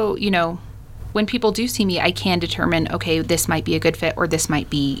also, when people do see me, I can determine, okay, this might be a good fit or this might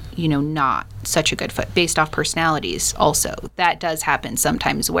be, not such a good fit based off personalities also. That does happen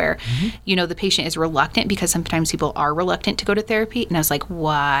sometimes where, the patient is reluctant, because sometimes people are reluctant to go to therapy. And I was like,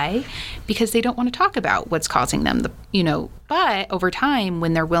 why? Because they don't want to talk about what's causing them, but over time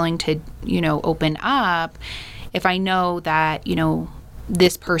when they're willing to, open up, if I know that,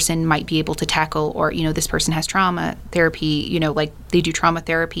 this person might be able to tackle, or, this person has trauma therapy, like they do trauma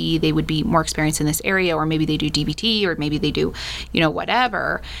therapy, they would be more experienced in this area, or maybe they do DBT, or maybe they do,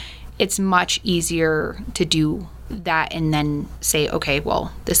 whatever. It's much easier to do that and then say, okay,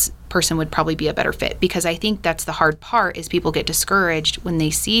 well, this person would probably be a better fit, because I think that's the hard part, is people get discouraged when they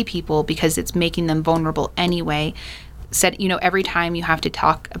see people because it's making them vulnerable anyway. Said, every time you have to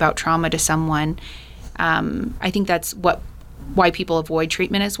talk about trauma to someone, I think that's why people avoid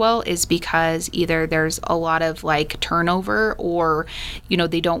treatment as well, is because either there's a lot of like turnover, or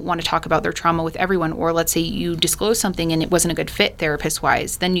they don't want to talk about their trauma with everyone, or let's say you disclose something and it wasn't a good fit therapist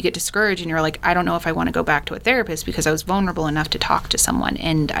wise, then you get discouraged and you're like, I don't know if I want to go back to a therapist because I was vulnerable enough to talk to someone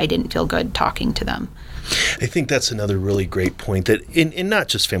and I didn't feel good talking to them. I think that's another really great point, that in not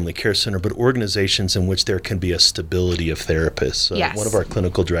just Family Care Center, but organizations in which there can be a stability of therapists. Yes. One of our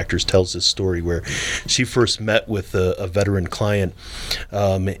clinical directors tells this story where she first met with a veteran client,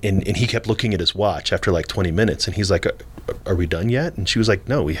 and he kept looking at his watch after like 20 minutes, and he's like, are we done yet? And she was like,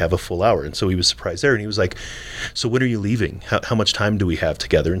 no, we have a full hour. And so he was surprised there, and he was like, so when are you leaving? How much time do we have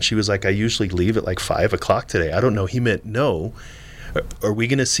together? And she was like, I usually leave at like 5 o'clock today. I don't know. He meant no. Are we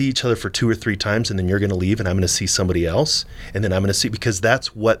going to see each other for 2 or 3 times, and then you're going to leave and I'm going to see somebody else, and then I'm going to see, because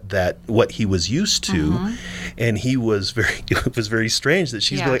that's what he was used to. And it was very strange that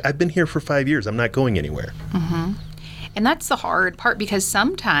she's like, I've been here for 5 years. I'm not going anywhere. And that's the hard part, because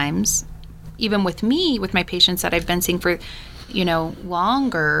sometimes, even with me, with my patients that I've been seeing for,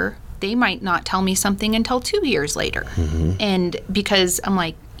 longer, they might not tell me something until 2 years later. And because I'm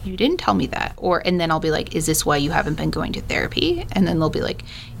like, you didn't tell me that. And then I'll be like, is this why you haven't been going to therapy? And then they'll be like,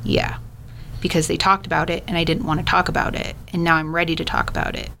 yeah, because they talked about it and I didn't want to talk about it. And now I'm ready to talk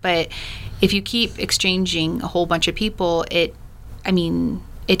about it. But if you keep exchanging a whole bunch of people, it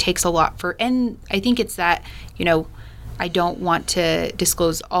takes a lot and I think it's that, I don't want to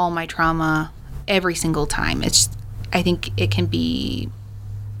disclose all my trauma every single time. I think it can be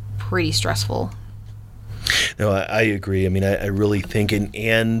pretty stressful. No, I agree. I mean, I really think,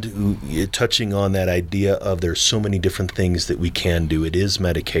 and touching on that idea of there's so many different things that we can do. It is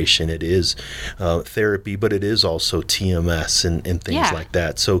medication, it is therapy, but it is also TMS and things like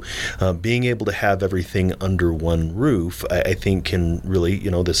that. So being able to have everything under one roof, I think can really,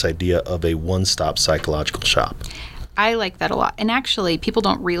 this idea of a one-stop psychological shop. I like that a lot. And actually, people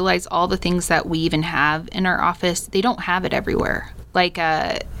don't realize all the things that we even have in our office. They don't have it everywhere. Like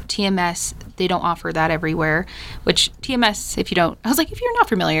TMS, they don't offer that everywhere, which TMS, if you're not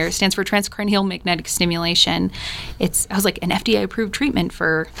familiar, it stands for transcranial magnetic stimulation. I was like, an FDA approved treatment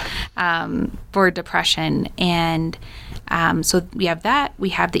for depression. And so we have that. We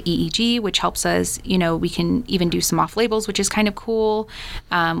have the EEG, which helps us, we can even do some off labels, which is kind of cool.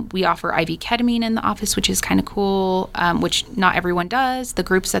 We offer IV ketamine in the office, which is kind of cool, which not everyone does. The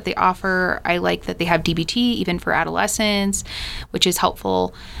groups that they offer, I like that they have DBT, even for adolescents, which is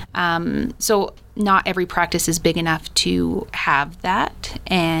helpful. So not every practice is big enough to have that.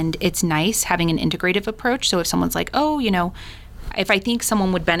 And it's nice having an integrative approach. So if someone's like, if I think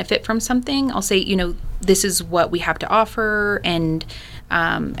someone would benefit from something, I'll say, this is what we have to offer. And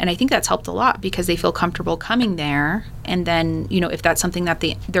I think that's helped a lot, because they feel comfortable coming there. And then, if that's something that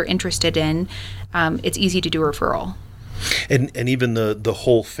they're interested in, it's easy to do a referral. And even the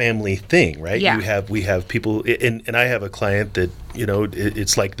whole family thing, right? Yeah. We have people, and I have a client that,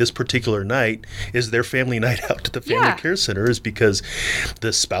 it's like this particular night is their family night out to the Family Care Center, is because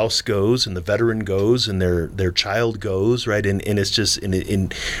the spouse goes and the veteran goes and their child goes, right? And it's just,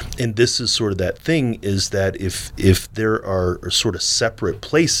 and this is sort of that thing, is that if there are sort of separate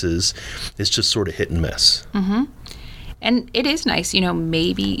places, it's just sort of hit and miss. And it is nice,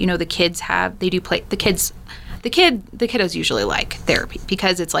 maybe, the kids the kiddos usually like therapy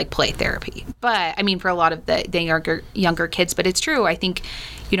because it's like play therapy. But I mean, for a lot of the younger kids, but it's true. I think,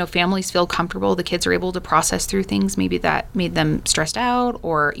 families feel comfortable. The kids are able to process through things maybe that made them stressed out,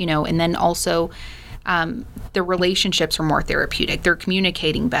 or, and then also the relationships are more therapeutic. They're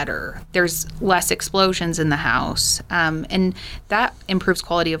communicating better. There's less explosions in the house. And that improves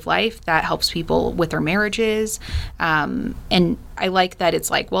quality of life. That helps people with their marriages. And I like that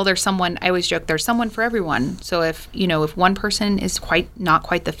it's like, well, there's someone, I always joke, there's someone for everyone. So if one person is not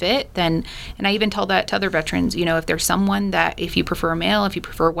quite the fit, then, and I even tell that to other veterans, if there's someone that, if you prefer a male, if you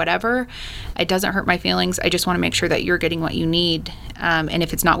prefer whatever, it doesn't hurt my feelings. I just want to make sure that you're getting what you need. And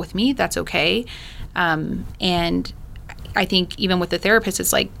if it's not with me, that's okay. And I think even with the therapist,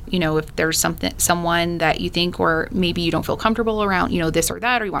 it's like, if there's someone that you think, or maybe you don't feel comfortable around, this or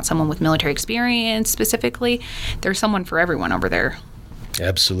that, or you want someone with military experience specifically, there's someone for everyone over there.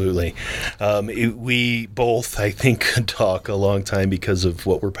 Absolutely. We both, I think, could talk a long time because of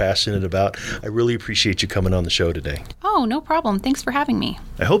what we're passionate about. I really appreciate you coming on the show today. Oh, no problem. Thanks for having me.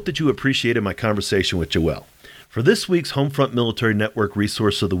 I hope that you appreciated my conversation with Joelle. For this week's Homefront Military Network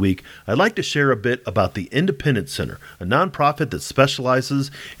Resource of the Week, I'd like to share a bit about the Independence Center, a nonprofit that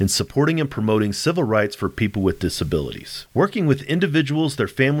specializes in supporting and promoting civil rights for people with disabilities. Working with individuals, their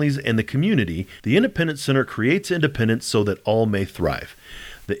families, and the community, the Independence Center creates independence so that all may thrive.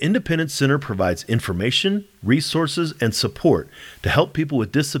 The Independence Center provides information, resources, and support to help people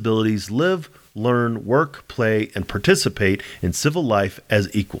with disabilities live, learn, work, play, and participate in civil life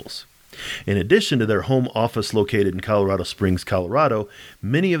as equals. In addition to their home office located in Colorado Springs, Colorado,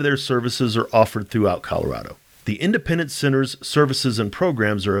 many of their services are offered throughout Colorado. The Independence Center's services and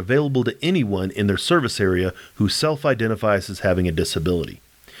programs are available to anyone in their service area who self-identifies as having a disability.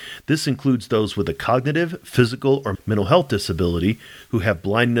 This includes those with a cognitive, physical, or mental health disability, who have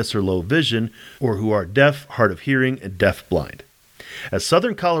blindness or low vision, or who are deaf, hard of hearing, and deaf-blind. As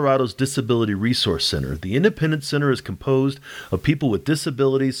Southern Colorado's Disability Resource Center, the Independence Center is composed of people with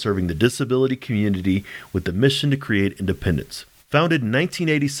disabilities serving the disability community with the mission to create independence. Founded in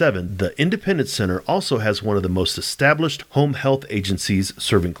 1987, the Independence Center also has one of the most established home health agencies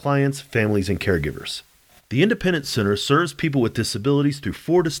serving clients, families, and caregivers. The Independence Center serves people with disabilities through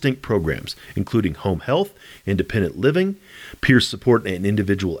 4 distinct programs, including home health, independent living, peer support and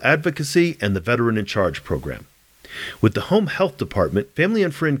individual advocacy, and the Veteran in Charge program. With the Home Health Department, family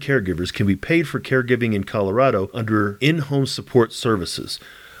and friend caregivers can be paid for caregiving in Colorado under in-home support services,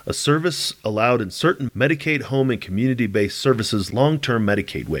 a service allowed in certain Medicaid home and community-based services long-term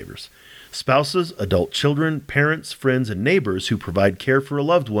Medicaid waivers. Spouses, adult children, parents, friends, and neighbors who provide care for a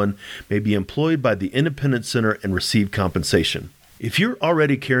loved one may be employed by the Independence Center and receive compensation. If you're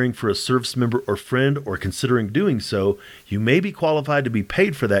already caring for a service member or friend or considering doing so, you may be qualified to be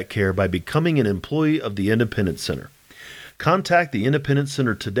paid for that care by becoming an employee of the Independence Center. Contact the Independence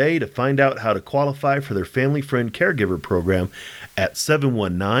Center today to find out how to qualify for their Family Friend Caregiver program at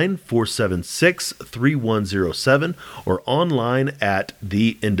 719-476-3107 or online at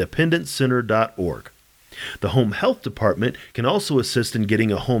theindependencecenter.org. The Home Health Department can also assist in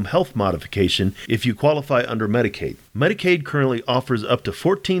getting a home health modification if you qualify under Medicaid. Medicaid currently offers up to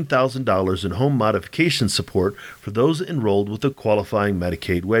 $14,000 in home modification support for those enrolled with a qualifying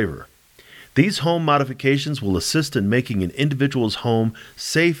Medicaid waiver. These home modifications will assist in making an individual's home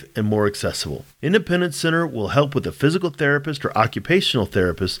safe and more accessible. Independence Center will help with a physical therapist or occupational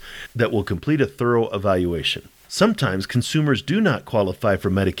therapist that will complete a thorough evaluation. Sometimes consumers do not qualify for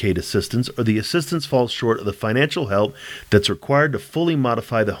Medicaid assistance, or the assistance falls short of the financial help that's required to fully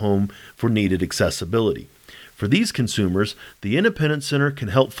modify the home for needed accessibility. For these consumers, the Independence Center can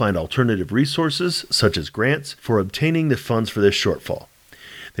help find alternative resources, such as grants, for obtaining the funds for this shortfall.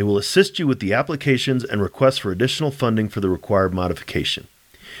 They will assist you with the applications and requests for additional funding for the required modification.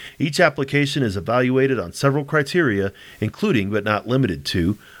 Each application is evaluated on several criteria, including but not limited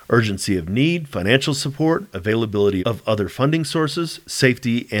to urgency of need, financial support, availability of other funding sources,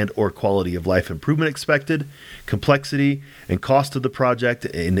 safety and or quality of life improvement expected, complexity and cost of the project,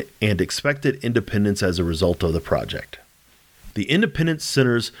 and expected independence as a result of the project. The Independence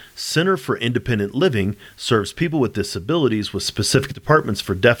Center's Center for Independent Living serves people with disabilities with specific departments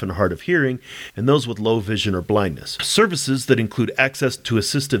for deaf and hard of hearing and those with low vision or blindness. Services that include access to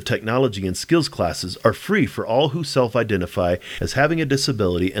assistive technology and skills classes are free for all who self-identify as having a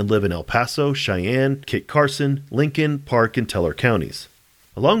disability and live in El Paso, Cheyenne, Kit Carson, Lincoln, Park, and Teller counties.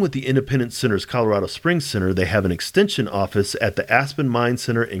 Along with the Independence Center's Colorado Springs Center, they have an extension office at the Aspen Mine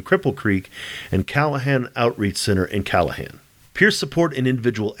Center in Cripple Creek and Callahan Outreach Center in Callahan. Peer support and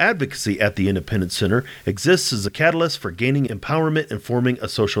individual advocacy at the Independence Center exists as a catalyst for gaining empowerment and forming a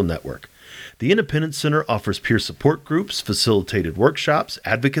social network. The Independence Center offers peer support groups, facilitated workshops,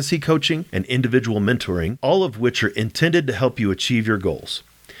 advocacy coaching, and individual mentoring, all of which are intended to help you achieve your goals.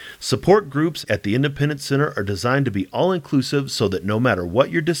 Support groups at the Independence Center are designed to be all-inclusive so that no matter what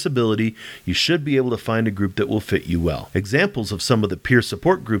your disability, you should be able to find a group that will fit you well. Examples of some of the peer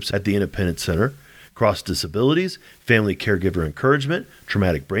support groups at the Independence Center: Cross Disabilities, Family Caregiver Encouragement,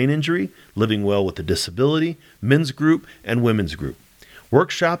 Traumatic Brain Injury, Living Well with a Disability, Men's Group, and Women's Group.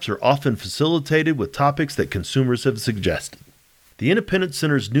 Workshops are often facilitated with topics that consumers have suggested. The Independence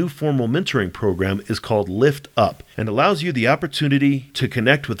Center's new formal mentoring program is called Lift Up and allows you the opportunity to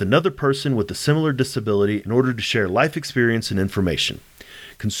connect with another person with a similar disability in order to share life experience and information.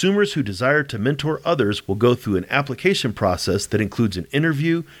 Consumers who desire to mentor others will go through an application process that includes an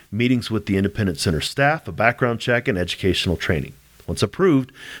interview, meetings with the Independence Center staff, a background check, and educational training. Once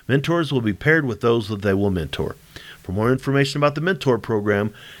approved, mentors will be paired with those that they will mentor. For more information about the Mentor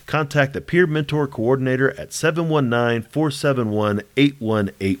program, contact the Peer Mentor Coordinator at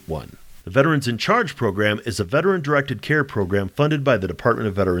 719-471-8181. The Veterans in Charge program is a veteran-directed care program funded by the Department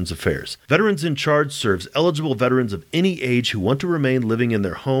of Veterans Affairs. Veterans in Charge serves eligible veterans of any age who want to remain living in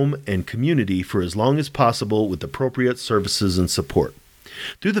their home and community for as long as possible with appropriate services and support.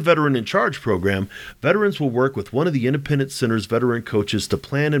 Through the Veteran in Charge program, veterans will work with one of the Independence Center's veteran coaches to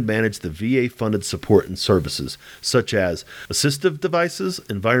plan and manage the VA-funded support and services, such as assistive devices,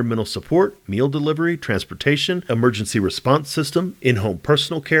 environmental support, meal delivery, transportation, emergency response system, in-home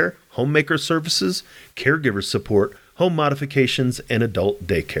personal care, homemaker services, caregiver support, home modifications, and adult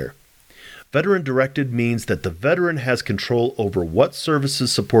daycare. Veteran-directed means that the veteran has control over what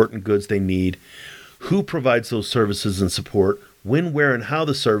services, support, and goods they need, who provides those services and support, when, where, and how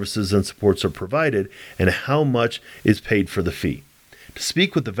the services and supports are provided, and how much is paid for the fee. To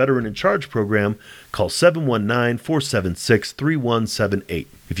speak with the Veteran in Charge program, call 719-476-3178.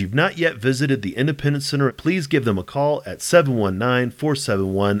 If you've not yet visited the Independence Center, please give them a call at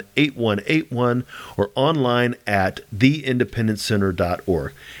 719-471-8181 or online at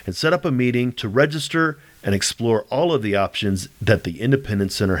theindependencecenter.org and set up a meeting to register and explore all of the options that the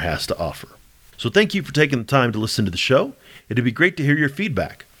Independence Center has to offer. So thank you for taking the time to listen to the show. It'd be great to hear your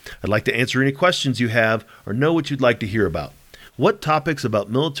feedback. I'd like to answer any questions you have or know what you'd like to hear about. What topics about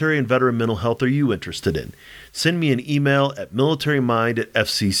military and veteran mental health are you interested in? Send me an email at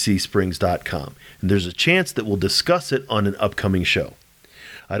militarymind@fccsprings.com, and there's a chance that we'll discuss it on an upcoming show.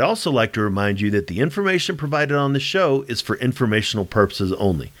 I'd also like to remind you that the information provided on the show is for informational purposes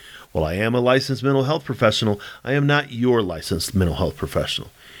only. While I am a licensed mental health professional, I am not your licensed mental health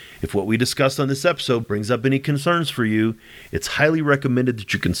professional. If what we discussed on this episode brings up any concerns for you, it's highly recommended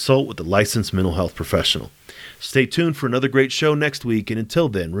that you consult with a licensed mental health professional. Stay tuned for another great show next week, and until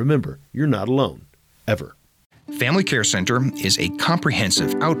then, remember, you're not alone, ever. Family Care Center is a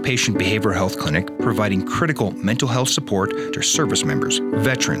comprehensive outpatient behavioral health clinic providing critical mental health support to service members,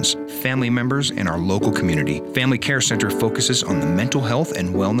 veterans, family members, and our local community. Family Care Center focuses on the mental health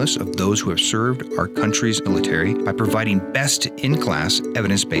and wellness of those who have served our country's military by providing best-in-class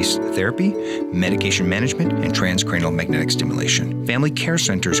evidence-based therapy, medication management, and transcranial magnetic stimulation. Family Care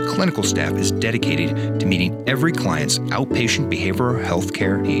Center's clinical staff is dedicated to meeting every client's outpatient behavioral health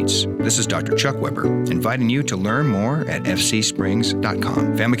care needs. This is Dr. Chuck Weber, inviting you to learn more at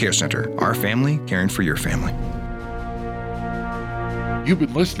fcsprings.com. Family Care Center, our family caring for your family. You've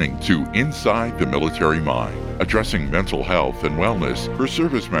been listening to Inside the Military Mind, addressing mental health and wellness for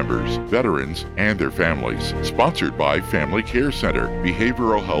service members, veterans, and their families. Sponsored by Family Care Center,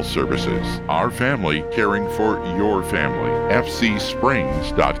 Behavioral Health Services. Our family caring for your family.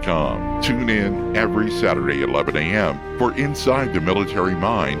 fcsprings.com. Tune in every Saturday at 11 a.m. for Inside the Military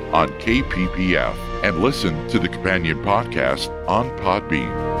Mind on KPPF and listen to the companion podcast on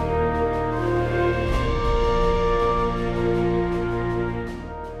Podbean.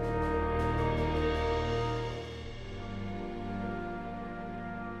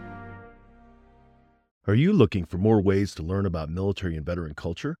 Are you looking for more ways to learn about military and veteran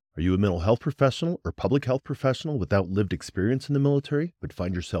culture? Are you a mental health professional or public health professional without lived experience in the military, but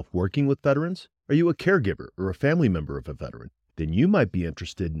find yourself working with veterans? Are you a caregiver or a family member of a veteran? Then you might be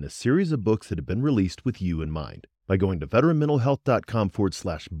interested in a series of books that have been released with you in mind. By going to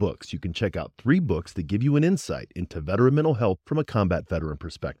veteranmentalhealth.com/books, you can check out 3 books that give you an insight into veteran mental health from a combat veteran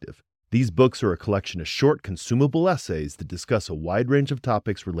perspective. These books are a collection of short, consumable essays that discuss a wide range of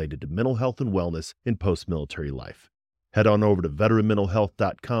topics related to mental health and wellness in post-military life. Head on over to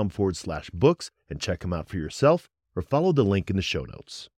veteranmentalhealth.com/books and check them out for yourself, or follow the link in the show notes.